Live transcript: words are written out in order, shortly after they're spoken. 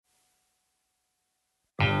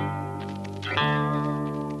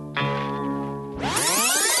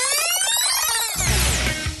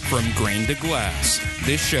From grain to glass,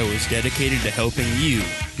 this show is dedicated to helping you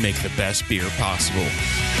make the best beer possible.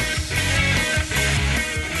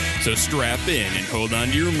 So strap in and hold on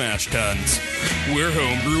to your mash tuns. We're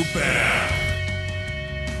Homebrew Bound.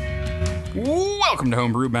 Welcome to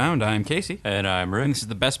Homebrew Bound. I'm Casey. And I'm Rick. And this is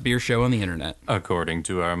the best beer show on the internet. According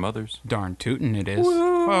to our mothers. Darn tootin' it is.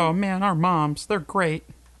 Woo. Oh man, our moms, they're great.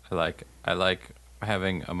 I like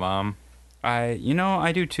having a mom. I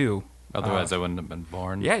do too. Otherwise, I wouldn't have been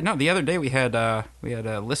born. Yeah, no, the other day we had a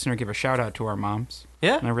listener give a shout out to our moms.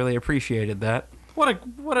 Yeah? And I really appreciated that. What a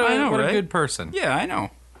right? good person. Yeah, I know.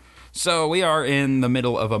 So we are in the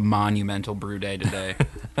middle of a monumental brew day today.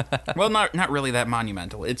 Well, not really that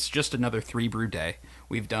monumental. It's just another 3 brew day.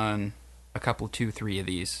 We've done a couple, 2-3 of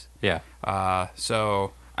these. Yeah.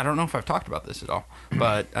 So I don't know if I've talked about this at all,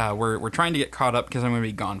 but we're trying to get caught up because I'm going to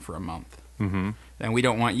be gone for a month. Mm-hmm. And we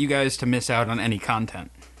don't want you guys to miss out on any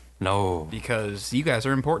content. No. Because you guys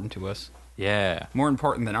are important to us. Yeah. More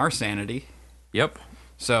important than our sanity. Yep.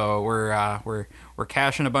 So we're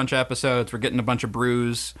cashing a bunch of episodes. We're getting a bunch of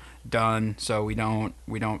brews done, so we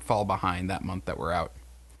don't fall behind that month that we're out.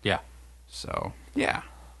 Yeah. So yeah.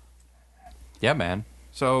 Yeah, man.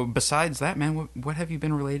 So besides that, man, what have you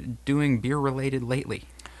been doing beer related lately?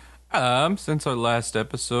 Since our last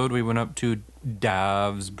episode, we went up to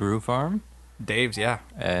Dave's Brew Farm. Dave's, yeah.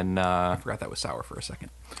 And I forgot that was sour for a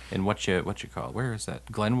second. in what you call it? Where is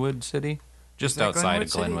that? Glenwood City? Just outside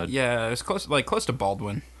of Glenwood. City? Yeah, it was close to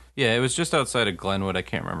Baldwin. Yeah, it was just outside of Glenwood. I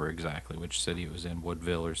can't remember exactly which city it was in,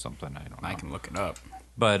 Woodville or something. I don't know. I can look it up.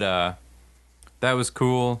 But that was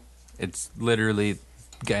cool. It's literally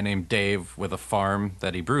a guy named Dave with a farm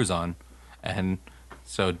that he brews on. And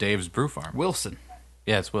so Dave's Brew Farm. Wilson.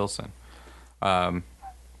 Yeah, it's Wilson.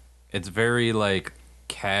 It's very, like,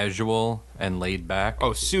 casual and laid back.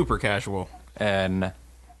 Oh, super casual. And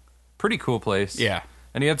pretty cool place. Yeah.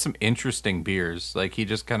 And he had some interesting beers. Like, he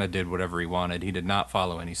just kind of did whatever he wanted. He did not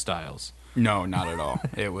follow any styles. No, not at all.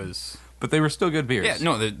 It was... But they were still good beers. Yeah,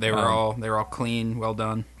 no, they were all clean, well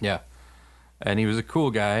done. Yeah. And he was a cool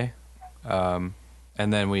guy. And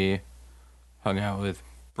then we hung out with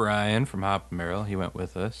Brian from Hop and Barrel. He went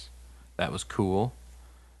with us. That was cool.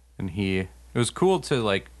 And it was cool to,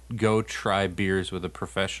 like, go try beers with a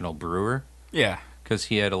professional brewer. Yeah. Because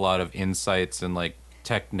he had a lot of insights and, like,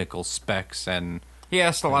 technical specs and... He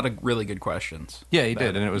asked a lot of really good questions. Yeah, he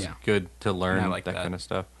did, and it was good to learn that kind of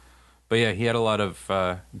stuff. But yeah, he had a lot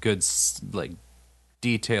of good, like,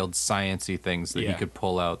 detailed, sciencey things that he could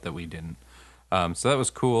pull out that we didn't. So that was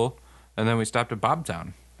cool. And then we stopped at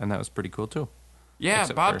Bobtown, and that was pretty cool too. Yeah,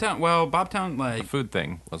 Bobtown, like... The food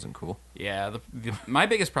thing wasn't cool. Yeah, my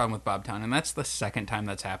biggest problem with Bobtown, and that's the second time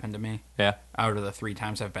that's happened to me. Yeah. Out of the 3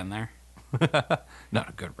 times I've been there. Not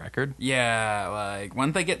a good record. Yeah, like,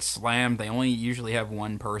 when they get slammed, they only usually have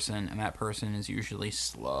one person, and that person is usually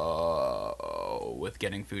slow with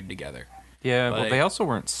getting food together. Yeah, like, well, they also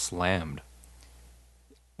weren't slammed.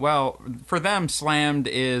 Well, for them, slammed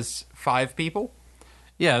is 5 people.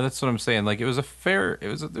 Yeah, that's what I'm saying. Like, it was a fair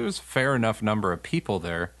enough number of people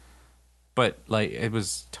there, but, like, it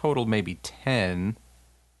was total maybe 10,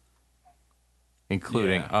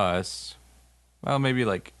 including us. Well, maybe,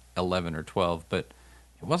 like, 11 or 12, but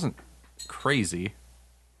it wasn't crazy.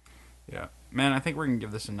 Yeah. Man, I think we're going to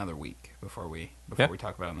give this another week before we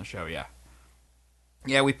talk about it on the show, yeah.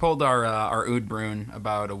 Yeah, we pulled our Oud Bruin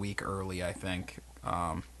about a week early, I think,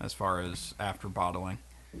 as far as after bottling.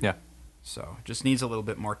 Yeah. So, just needs a little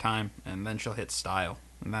bit more time, and then she'll hit style.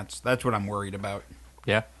 And that's what I'm worried about.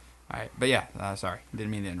 Yeah. All right. But yeah, sorry.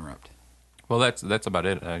 Didn't mean to interrupt. Well, that's about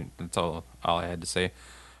it. That's all I had to say.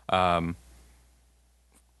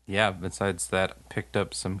 Yeah, besides that, I picked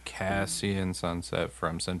up some Cassian Sunset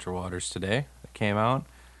from Central Waters today. That came out.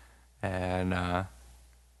 And that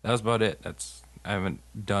was about it. I haven't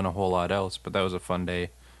done a whole lot else, but that was a fun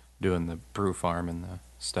day doing the brew farm and the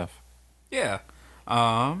stuff. Yeah.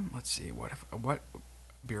 Let's see. What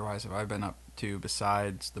beer-wise have I been up to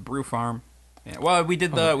besides the brew farm? Yeah, well, we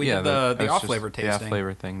did the off-flavor tasting. The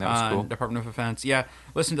off-flavor thing. That was cool. Department of Defense. Yeah,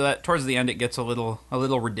 listen to that. Towards the end, it gets a little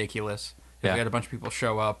ridiculous. Yeah. We had a bunch of people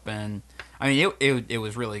show up, and I mean, it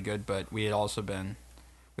was really good. But we also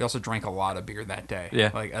drank a lot of beer that day. Yeah,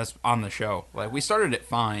 like as on the show. Like we started it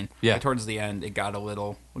fine. Yeah. But towards the end, it got a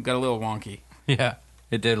little wonky. Yeah,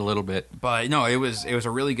 it did a little bit. But no, it was a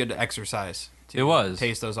really good exercise. It was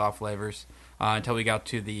taste those off flavors until we got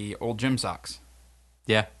to the old gym socks.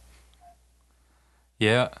 Yeah.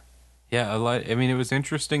 Yeah. Yeah, I mean, it was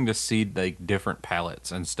interesting to see, like, different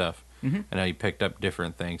palettes and stuff. and how you picked up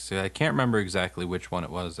different things. So I can't remember exactly which one it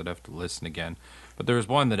was. I'd have to listen again. But there was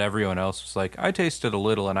one that everyone else was like, I tasted a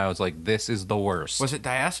little, and I was like, this is the worst. Was it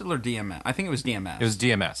diacetyl or DMS? I think it was DMS. It was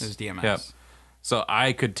DMS. It was DMS. Yep. So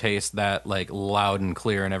I could taste that like loud and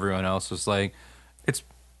clear, and everyone else was like, it's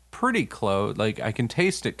pretty close. Like I can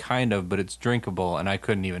taste it kind of, but it's drinkable, and I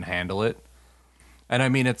couldn't even handle it. And I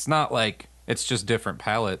mean, it's not like it's just different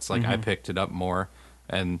palates. Like I picked it up more,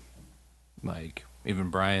 and like even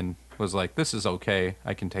Brian was like, this is okay.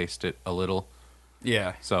 I can taste it a little.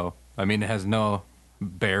 Yeah. So I mean, it has no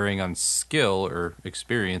bearing on skill or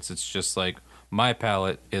experience. It's just like my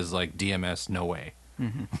palate is like DMS, no way.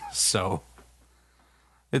 So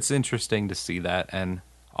it's interesting to see that, and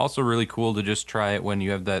also really cool to just try it when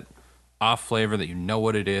you have that off flavor that you know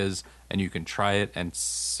what it is, and you can try it. And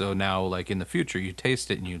so now, like in the future, you taste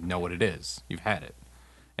it and you know what it is. You've had it,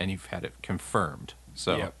 and you've had it confirmed.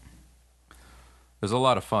 So Yep. it was a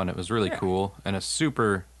lot of fun. It was really Yeah. cool, and I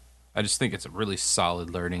just think it's a really solid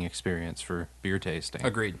learning experience for beer tasting.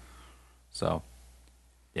 Agreed. So,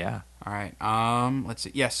 yeah. All right. Let's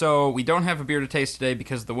see. Yeah. So we don't have a beer to taste today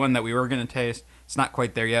because the one that we were going to taste, it's not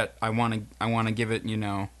quite there yet. I want to give it,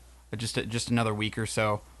 just another week or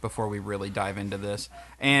so before we really dive into this.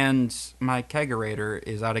 And my kegerator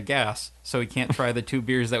is out of gas, so we can't try the 2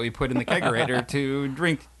 beers that we put in the kegerator to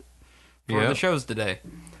drink for the shows today.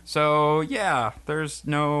 So yeah, there's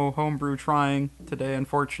no homebrew trying today,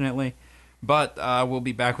 unfortunately. But we'll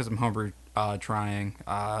be back with some homebrew trying.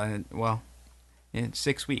 In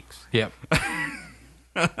 6 weeks. Yep.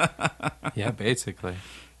 Yeah, basically.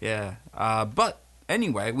 Yeah. But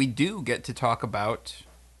anyway, we do get to talk about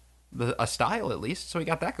a style at least, so we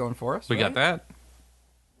got that going for us. We got that.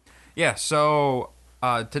 Yeah. So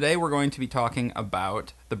today we're going to be talking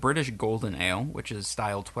about the British Golden Ale, which is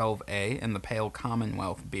style 12A, and the Pale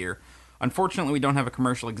Commonwealth beer. Unfortunately, we don't have a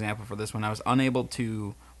commercial example for this one. I was unable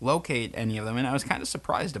to locate any of them, and I was kind of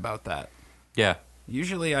surprised about that. Yeah.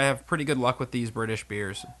 Usually I have pretty good luck with these British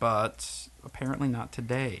beers, but apparently not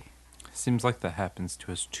today. Seems like that happens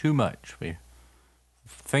to us too much. We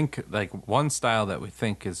think like one style that we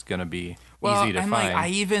think is going to be easy to and find.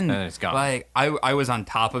 and then it's gone. I was on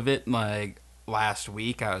top of it like last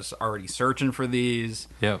week. I was already searching for these.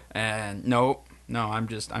 Yep. And no, I'm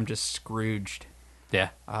just Scrooged. Yeah.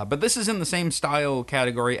 But this is in the same style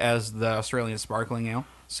category as the Australian Sparkling Ale.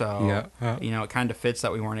 So, Yeah. It kind of fits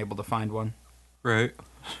that we weren't able to find one. Right.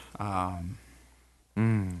 I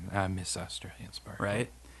miss Australian Sparkling. Right?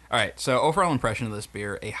 All right, so overall impression of this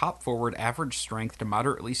beer, a hop-forward, average strength to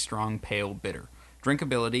moderately strong pale bitter.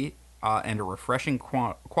 Drinkability and a refreshing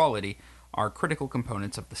quality are critical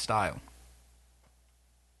components of the style.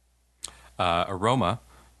 Aroma.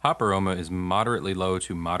 Hop aroma is moderately low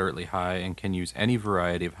to moderately high and can use any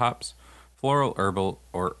variety of hops. Floral, herbal,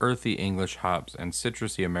 or earthy English hops and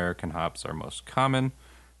citrusy American hops are most common.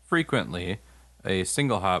 Frequently, a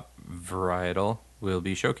single hop varietal will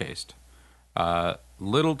be showcased.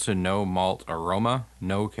 Little to no malt aroma,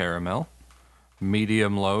 no caramel.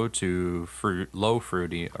 Medium low to low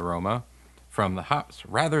fruity aroma from the hops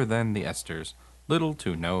rather than the esters. Little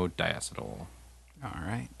to no diacetyl. All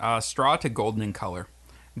right. Straw to golden in color.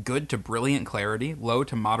 Good to brilliant clarity. Low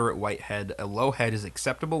to moderate white head. A low head is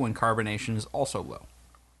acceptable when carbonation is also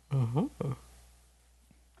low.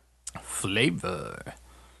 Flavor.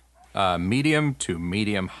 Medium to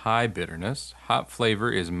medium high bitterness. Hop flavor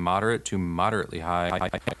is moderate to moderately high,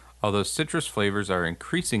 although citrus flavors are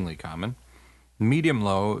increasingly common. Medium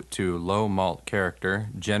low to low malt character,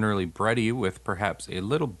 generally bready with perhaps a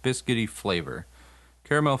little biscuity flavor.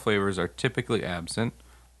 Caramel flavors are typically absent.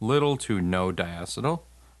 Little to no diacetyl.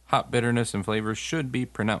 Hop bitterness and flavors should be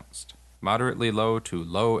pronounced. Moderately low to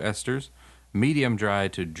low esters. Medium dry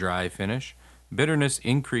to dry finish. Bitterness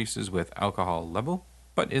increases with alcohol level,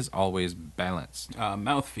 but is always balanced.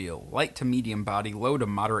 Mouthfeel. Light to medium body, low to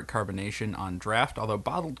moderate carbonation on draft, although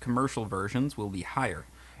bottled commercial versions will be higher.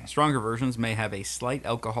 Stronger versions may have a slight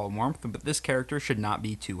alcohol warmth, but this character should not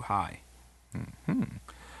be too high.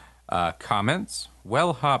 Comments.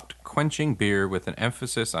 Well-hopped, quenching beer with an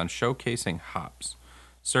emphasis on showcasing hops.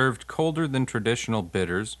 Served colder than traditional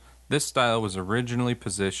bitters, this style was originally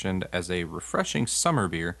positioned as a refreshing summer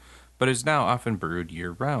beer, but is now often brewed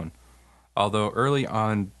year-round. Although early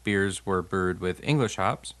on beers were brewed with English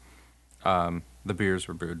hops,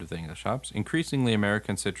 increasingly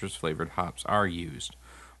American citrus-flavored hops are used.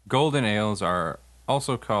 Golden ales are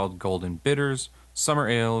also called golden bitters, summer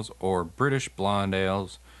ales, or British blonde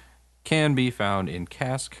ales, can be found in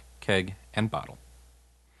cask, keg, and bottle.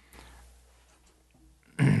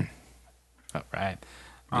 All right.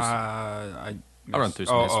 I'll run through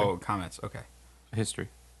some history. comments. Okay. History.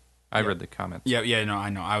 I read the comments. Yeah, no, I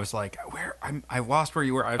know. I was like, I lost where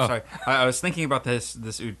you were. I'm sorry. I was thinking about this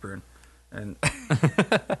Oud Bruin, and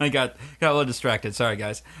I got a little distracted. Sorry,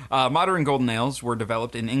 guys. Modern golden ales were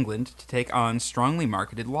developed in England to take on strongly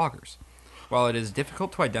marketed lagers. While it is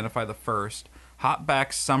difficult to identify the first,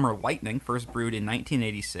 Hopback Summer Lightning, first brewed in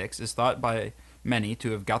 1986, is thought by many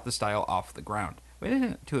to have got the style off the ground.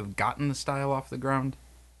 Wait, to have gotten the style off the ground?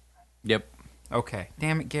 Yep. Okay.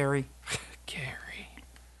 Damn it, Gary. Gary.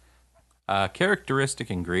 Characteristic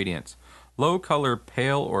ingredients. Low color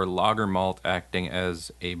pale or lager malt acting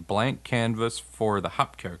as a blank canvas for the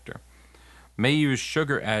hop character. May use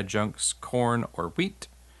sugar adjuncts, corn or wheat.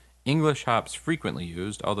 English hops frequently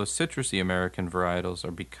used, although citrusy American varietals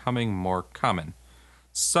are becoming more common.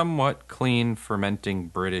 Somewhat clean fermenting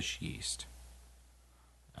British yeast.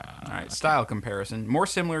 All right, style comparison. More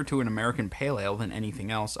similar to an American pale ale than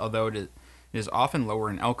anything else, although it is often lower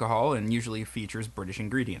in alcohol and usually features British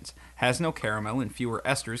ingredients. Has no caramel and fewer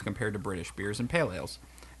esters compared to British beers and pale ales.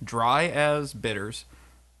 Dry as bitters,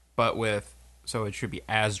 so it should be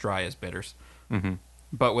as dry as bitters,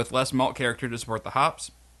 but with less malt character to support the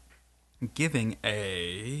hops, giving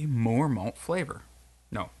a more malt flavor.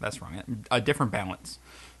 No, that's wrong. A different balance.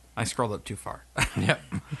 I scrolled up too far. Yep.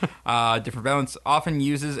 Different balance often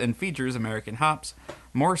uses and features American hops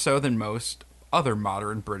more so than most other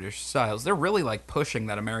modern British styles. They're really like pushing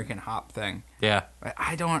that American hop thing. Yeah.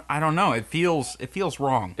 I don't know. It feels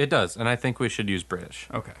wrong. It does, and I think we should use British.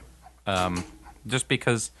 Okay. Just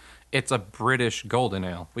because it's a British golden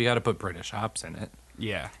ale. We got to put British hops in it.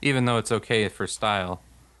 Yeah. Even though it's okay for style,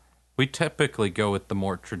 we typically go with the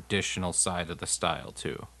more traditional side of the style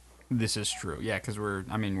too. This is true. Yeah, because we're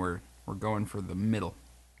going for the middle.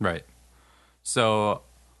 Right. So,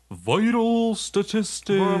 vital statistics.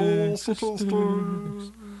 We're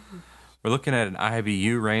looking at an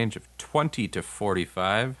IBU range of 20 to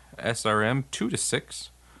 45, SRM 2 to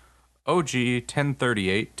 6, OG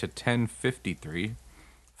 1038 to 1053,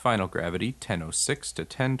 final gravity 1006 to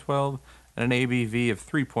 1012, and an ABV of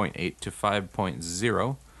 3.8 to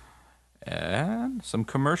 5.0. And some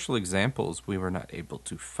commercial examples we were not able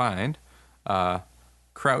to find.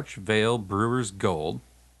 Crouch Vale Brewers Gold,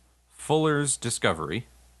 Fuller's Discovery,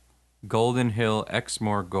 Golden Hill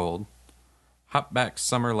Exmoor Gold, Hopback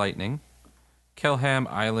Summer Lightning, Kelham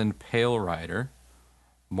Island Pale Rider,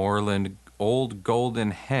 Moreland Old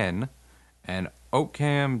Golden Hen, and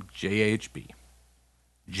Oakham JHB.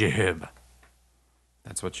 Jib.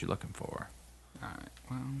 That's what you're looking for. All right.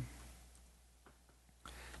 Well.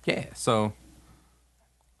 Yeah, so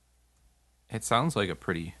it sounds like a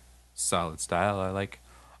pretty solid style. I like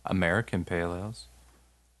American pale ales.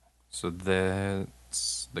 So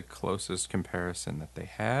that's the closest comparison that they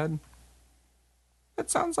had. That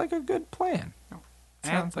sounds like a good plan.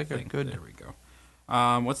 Sounds like a good... There we go.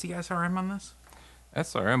 What's the SRM on this?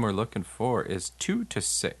 SRM we're looking for is 2 to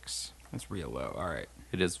 6. That's real low. All right.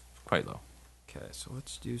 It is quite low. Okay, so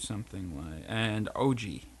let's do something like... And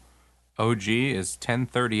OG. OG is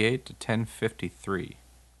 1038 to 1053.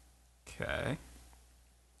 Okay.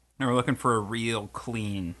 Now we're looking for a real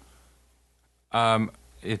clean.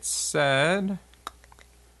 It said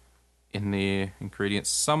in the ingredients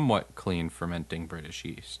somewhat clean fermenting British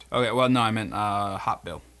yeast. Okay, well, no, I meant hop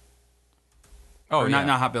bill. Oh, or yeah.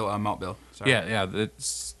 not hop bill, malt bill. Sorry. Yeah,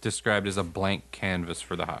 it's described as a blank canvas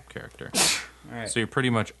for the hop character. All right. So you're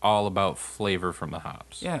pretty much all about flavor from the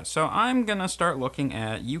hops. Yeah, so I'm going to start looking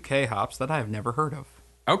at UK hops that I've never heard of.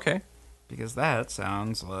 Okay. Because that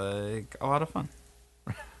sounds like a lot of fun.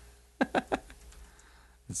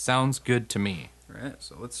 It sounds good to me. All right,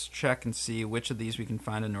 so let's check and see which of these we can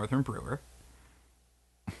find in Northern Brewer.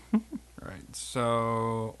 All right,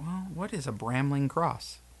 so, well, what is a Bramling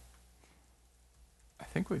Cross? I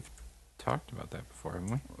think we've talked about that before,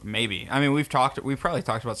 haven't we? Maybe. I mean, we've probably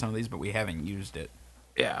talked about some of these, but we haven't used it.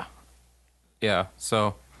 Yeah. Yeah,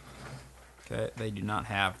 so... Okay, they do not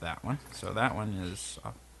have that one. So that one is...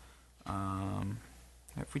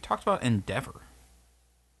 if we talked about Endeavor.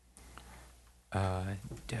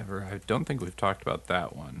 Endeavor, I don't think we've talked about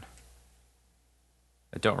that one.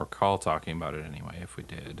 I don't recall talking about it anyway, if we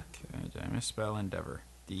did. Okay, did I misspell Endeavor?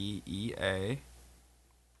 D-E-A.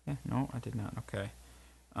 Yeah, no, I did not. Okay.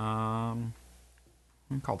 I'm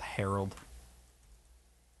called Harold.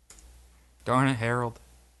 Darn it, Harold.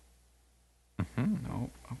 Mm-hmm.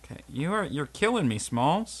 No, okay. You're killing me,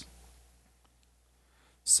 Smalls.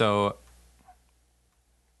 So,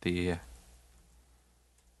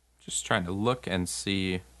 just trying to look and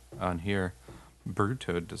see on here,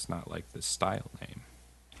 Brewtoad does not like this style name.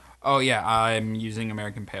 Oh, yeah, I'm using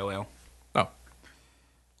American Pale Ale. Oh.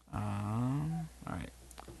 All right.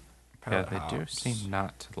 Yeah, Palate they do hops. seem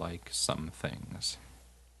not to like some things.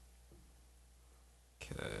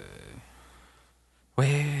 Okay.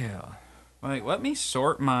 Well, Like, let me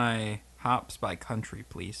sort my hops by country,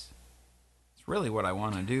 please. It's really what I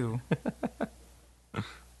want to do.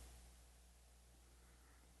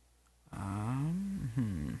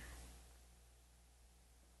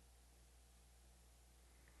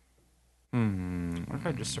 Hmm. What if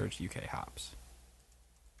I just search UK hops?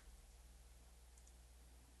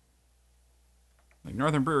 Like,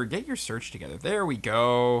 Northern Brewer, get your search together. There we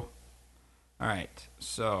go. All right,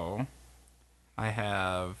 so I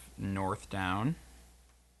have Northdown,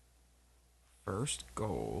 First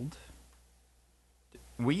Gold.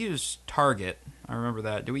 We use Target. I remember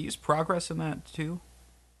that. Do we use Progress in that too?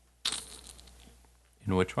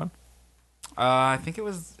 in which one? I think it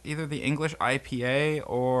was either the English IPA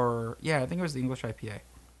or I think it was the English IPA.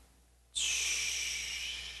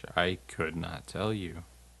 Shh, I could not tell you.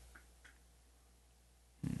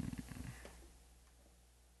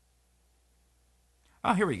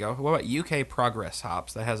 Oh, here we go. What about UK Progress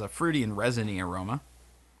hops? That has a fruity and resiny aroma.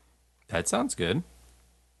 That sounds good.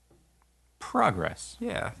 Progress.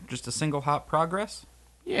 Yeah, just a single hop Progress.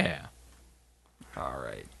 Yeah. All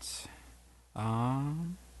right.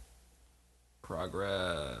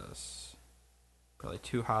 Progress. Probably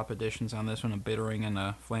 2 hop additions on this one, a bittering and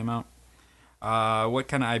a flame out. What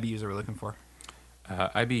kind of IBUs are we looking for?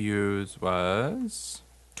 IBUs was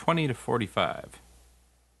 20 to 45.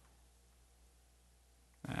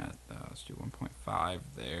 Let's do 1.5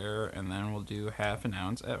 there, and then we'll do half an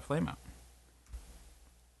ounce at flame out.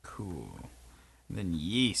 Cool. And then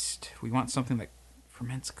yeast. We want something that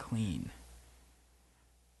ferments clean.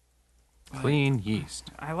 Clean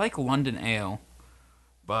yeast. I like London Ale,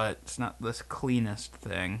 but it's not the cleanest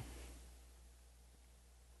thing.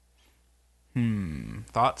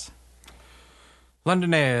 Thoughts?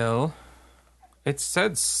 London Ale. It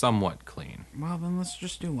said somewhat clean. Well, then let's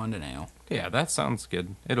just do London Ale. Yeah, that sounds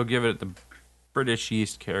good. It'll give it the British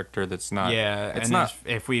yeast character that's not... Yeah, it's and not...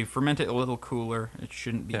 if we ferment it a little cooler, it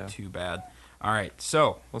shouldn't be Yeah. too bad. All right,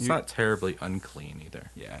 so... Well, it's not terribly unclean either.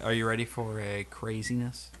 Yeah, are you ready for a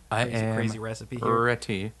craziness? I am Crazy recipe here?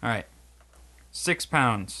 ready. All right. 6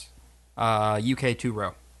 pounds, UK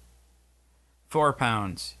 2-row. 4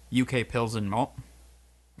 pounds, UK Pilsen malt.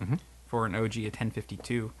 For an OG at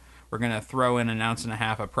 1052. We're going to throw in 1.5 ounces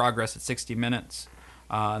of Progress at 60 minutes.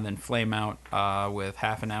 And then flame out with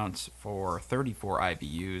half an ounce for 34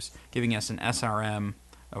 IBUs, giving us an SRM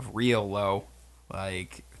of real low,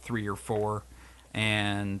 like 3 or 4.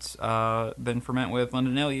 And then ferment with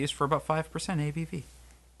London Ale yeast for about 5% ABV.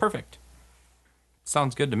 Perfect.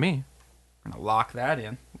 Sounds good to me. We're going to lock that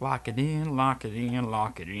in. Lock it in, lock it in,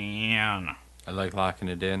 lock it in. I like locking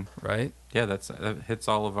it in. Right? Yeah, that hits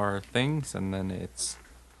all of our things, and then it's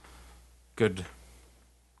good.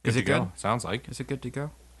 Is it to go. good? Sounds like. Is it good to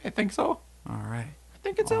go? I think so. All right. I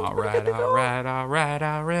think it sounds All pretty right, good to go. all right, all right,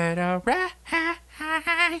 all right, all right.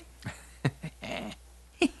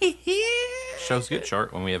 Show's get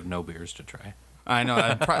short when we have no beers to try. I know.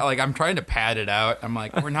 I'm trying to pad it out. I'm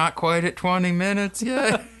like, we're not quite at 20 minutes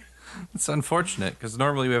yet. It's unfortunate because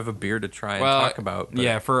normally we have a beer to try and talk about. But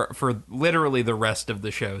Yeah, for literally the rest of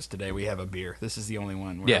the shows today, we have a beer. This is the only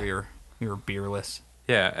one where we were beerless.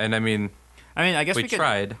 Yeah, and I mean, I guess we could,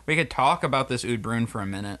 tried. We could talk about this Oud Bruin for a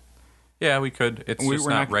minute. Yeah, we could. It's just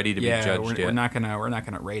not ready to be judged yet. We're not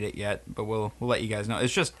gonna rate it yet, but we'll let you guys know.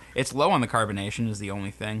 It's low on the carbonation is the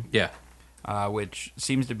only thing. Yeah. Which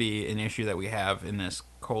seems to be an issue that we have in this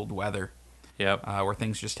cold weather. Yep. Where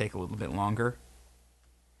things just take a little bit longer.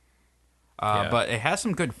 Yeah. But it has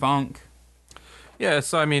some good funk. Yeah,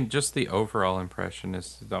 so I mean, just the overall impression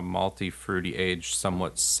is the malty, fruity, aged,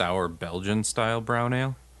 somewhat sour Belgian style brown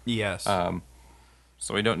ale. Yes. So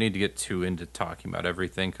we don't need to get too into talking about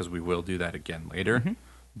everything because we will do that again later.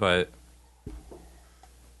 But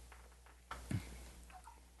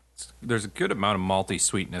there's a good amount of malty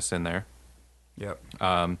sweetness in there. Yep.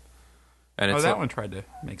 And it's that one tried to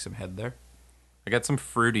make some head there. I got some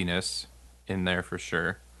fruitiness in there for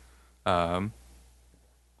sure. Yeah,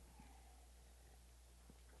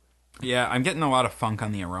 I'm getting a lot of funk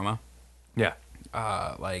on the aroma. Yeah.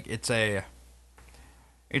 Like it's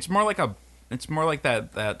more like that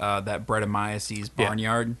Brettanomyces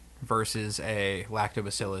barnyard versus a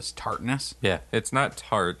Lactobacillus tartness. Yeah, it's not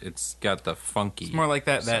tart. It's got the funky. It's more like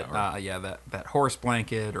that sour. that horse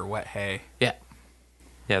blanket or wet hay. Yeah.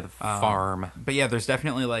 Yeah, the farm. But yeah, there's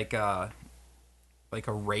definitely like a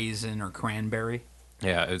raisin or cranberry.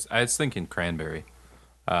 Yeah, I was thinking cranberry.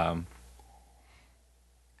 In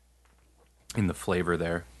the flavor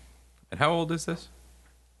there. And how old is this?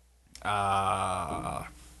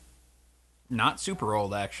 not super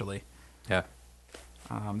old actually. Yeah.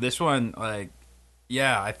 This one,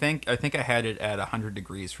 yeah, I think I had it at 100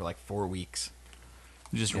 degrees for like 4 weeks,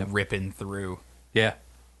 just ripping through. Yeah.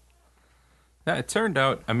 Yeah, it turned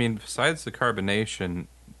out, I mean, besides the carbonation,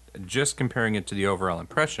 just comparing it to the overall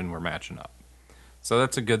impression, we're matching up. So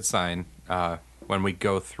that's a good sign when we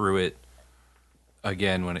go through it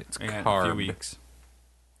again when it's In a carved. few weeks.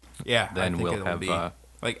 Yeah, Then I think we'll it'll have, be,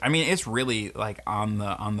 I mean, it's really like on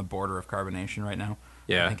the border of carbonation right now.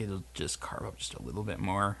 Yeah. I think it'll just carve up just a little bit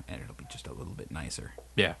more, and it'll be just a little bit nicer.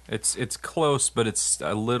 Yeah, it's close, but it's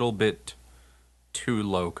a little bit too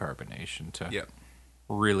low carbonation to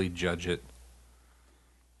really judge it.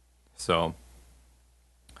 So,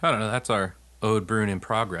 I don't know. That's our Ode Brewing in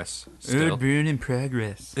progress. Still. Ode Brewing in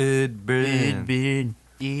progress. Ode Brewing. Ode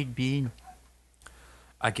Brewing.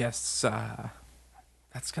 I guess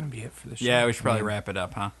that's gonna be it for the show. Yeah, we should probably wrap it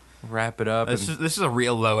up, huh? Wrap it up. This is a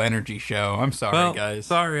real low energy show. I'm sorry, guys.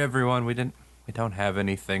 Sorry, everyone. We don't have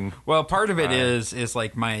anything. Well, part of it is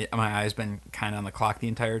like my eye's been kind of on the clock the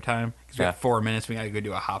entire time because we have 4 minutes. We got to go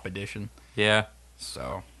do a hop edition. Yeah.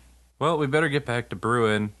 So, well, we better get back to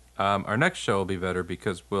brewing. Our next show will be better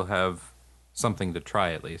because we'll have something to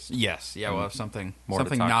try at least. yes, yeah, we'll have something More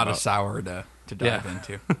to not talk a about. sour to dive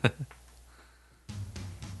into.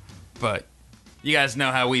 But you guys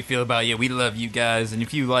know how we feel about you. We love you guys, and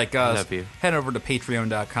if you like us, Love you. head over to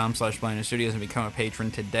patreon.com/blindnewstudios and become a patron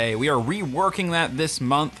today. We are reworking that this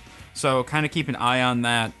month, so kind of keep an eye on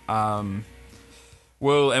that.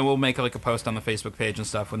 We'll make like a post on the Facebook page and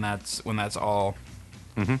stuff when that's all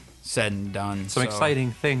said and done. Some So-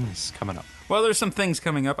 exciting things coming up. Well, there's some things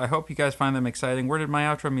coming up. I hope you guys find them exciting. Where did my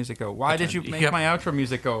outro music go? Why did you make my outro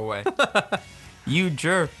music go away? You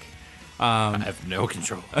jerk. I have no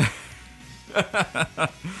control. All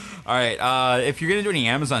right. If you're going to do any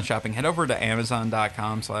Amazon shopping, head over to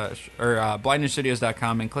Amazon.com or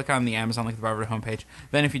blindnewstudios.com and click on the Amazon link at the bottom of the homepage.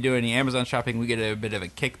 Then if you do any Amazon shopping, we get a bit of a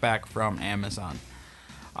kickback from Amazon.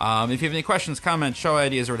 If you have any questions, comments, show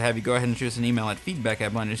ideas, or what have you, go ahead and shoot us an email at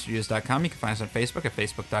feedback@blindnewstudios.com. You can find us on Facebook at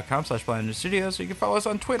facebook.com/blindnewstudios. You can follow us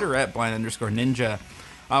on Twitter at blind_ninja.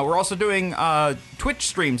 We're also doing Twitch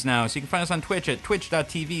streams now, so you can find us on Twitch at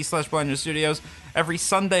twitch.tv/blindnewstudios every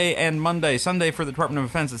Sunday and Monday. Sunday for the Department of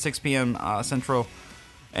Defense at 6 p.m. Central,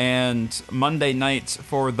 and Monday nights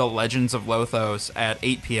for the Legends of Lothos at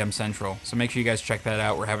 8 p.m. Central. So make sure you guys check that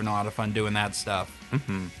out. We're having a lot of fun doing that stuff.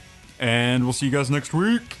 And we'll see you guys next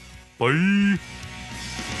week. Bye.